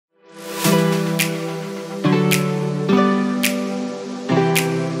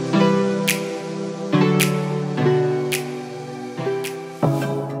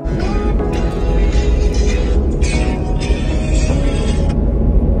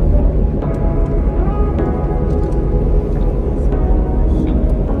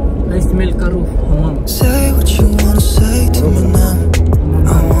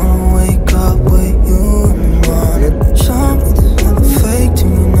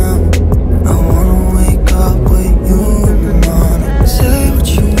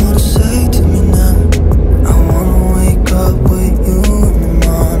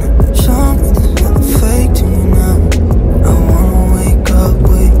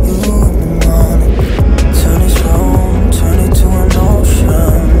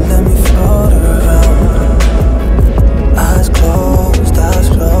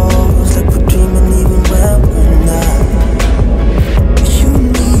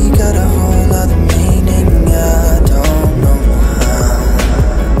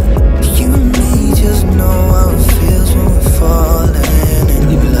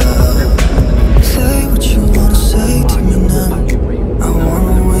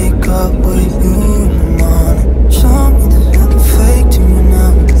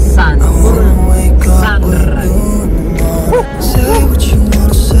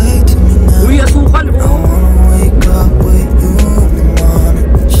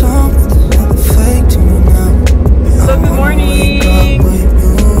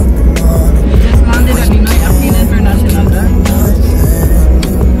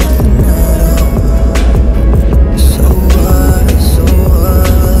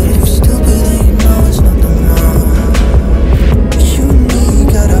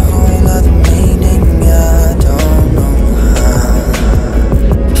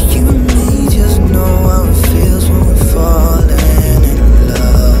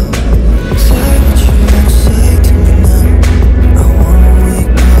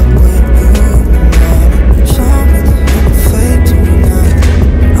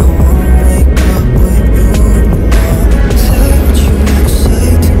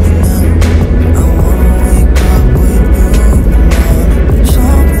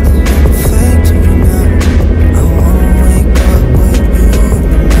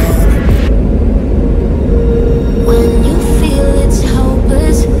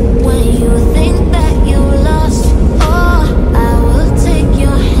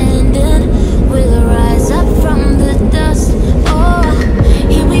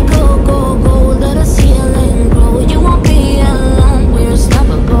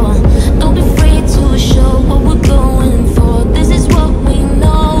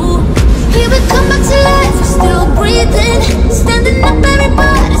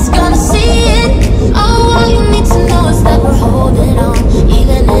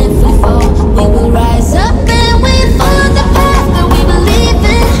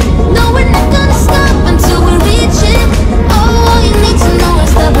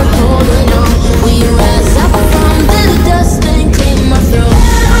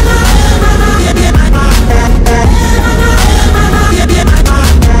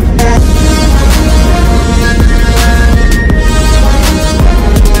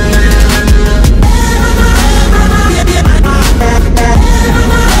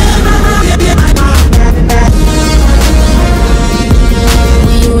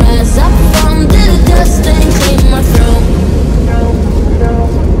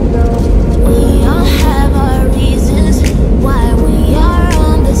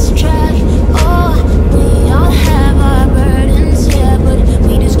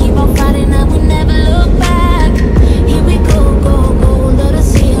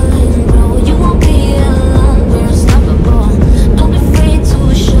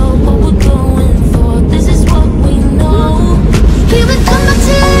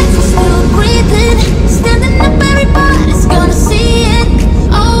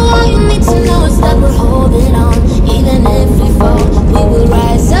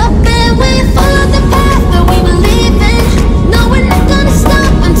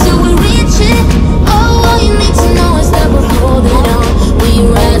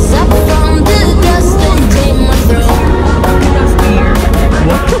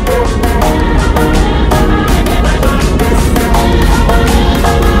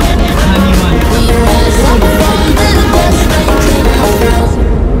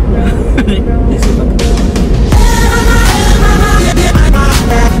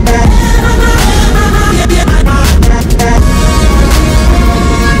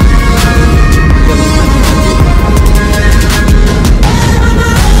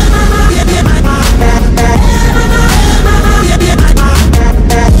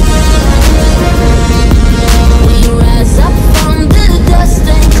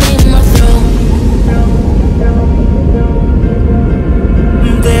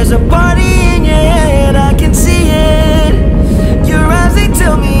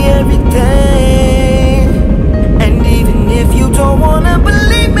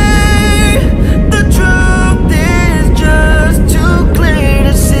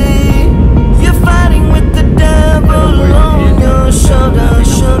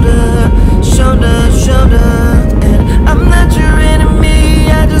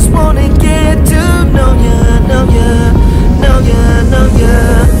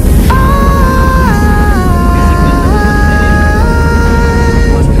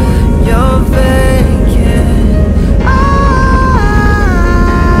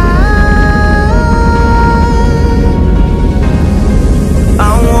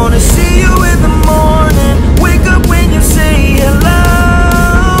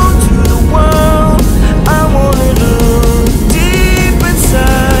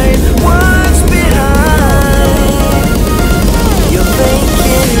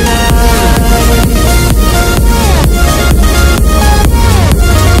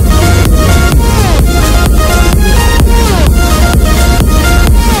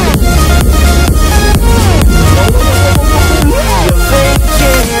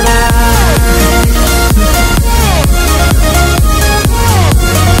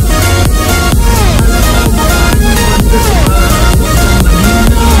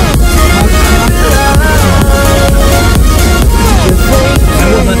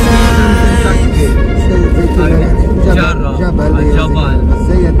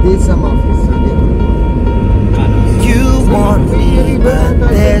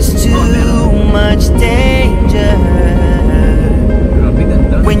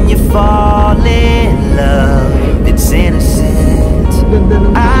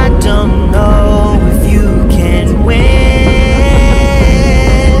I don't know if you can win.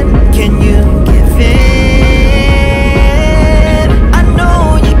 Can you give in? I know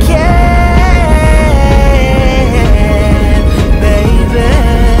you can, baby.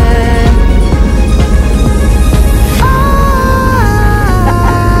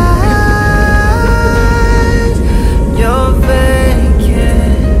 You're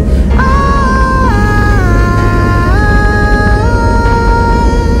vacant.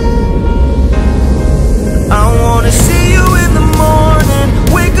 I wanna see you in the morning.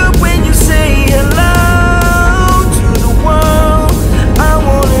 Wake up when you say hello to the world. I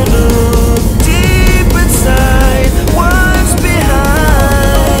wanna look deep inside what's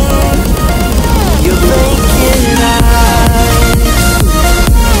behind your vacant eyes.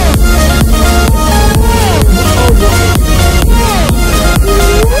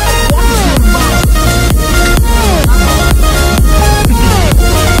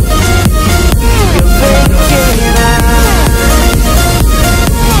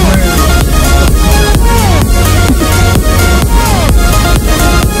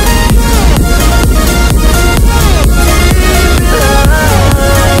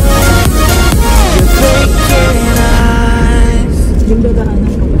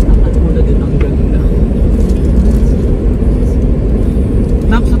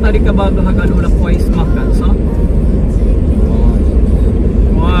 Tadi kabado hagalulak wise makan so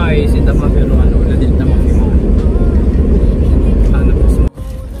wise ita mafilo ano na din na mafilo ano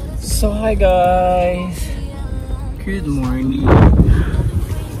so hi guys, good morning,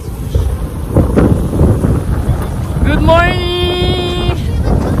 good morning,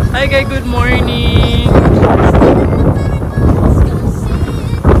 hi guys, good morning.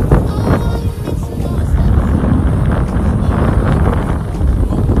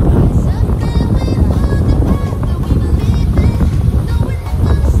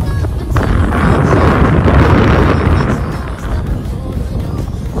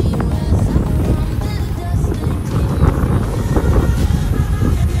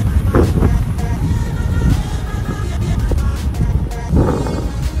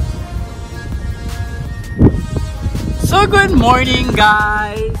 So good morning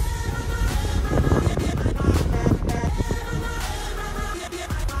guys.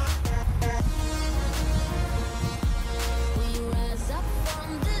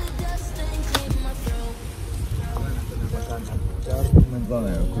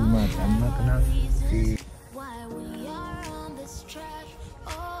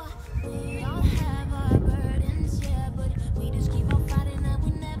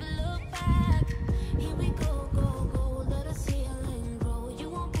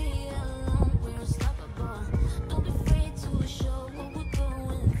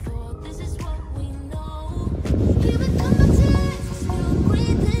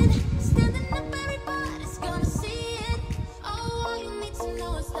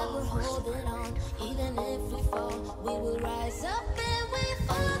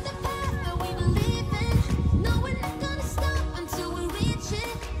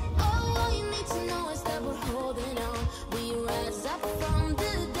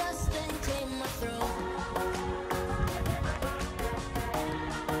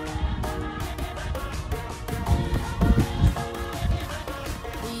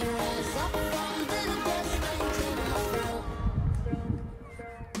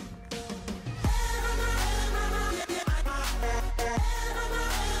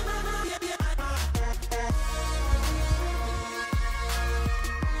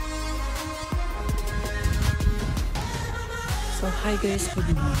 So hi guys, good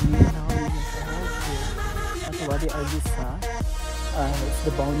morning. Now we are at Wadi Disah. It's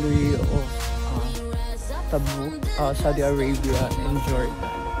the boundary of Tabuk, Saudi Arabia and Jordan.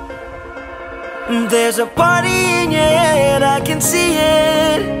 There's a party in your head, I can see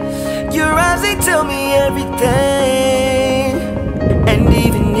it. Your eyes, they tell me everything. And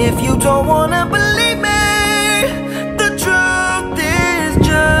even if you don't wanna believe me, the truth is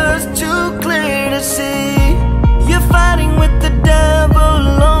just too clear to see. You're fighting with the devil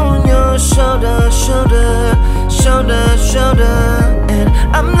on your shoulder, shoulder, shoulder, shoulder. And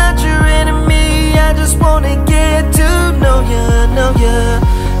I'm not your enemy, I just wanna get to know ya, know ya,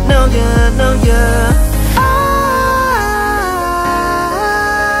 know ya, know ya.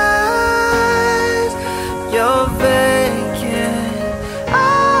 Eyes, you're vacant.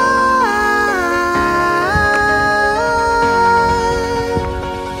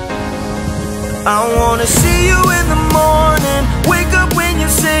 I wanna see you in the morning. Wake up when you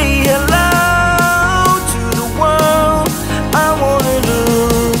say hello to the world. I wanna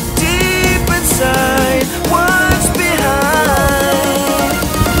look deep inside what's behind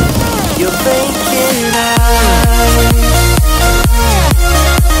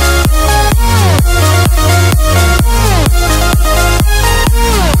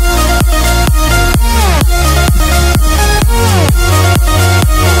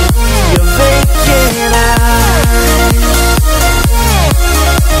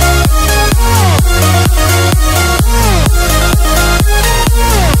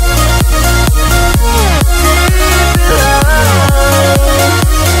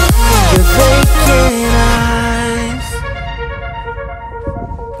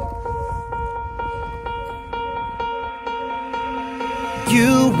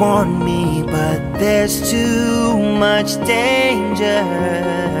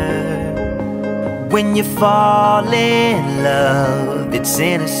When you fall in love, it's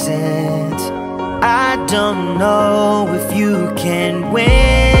innocent. I don't know if you can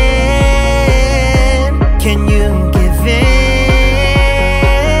win.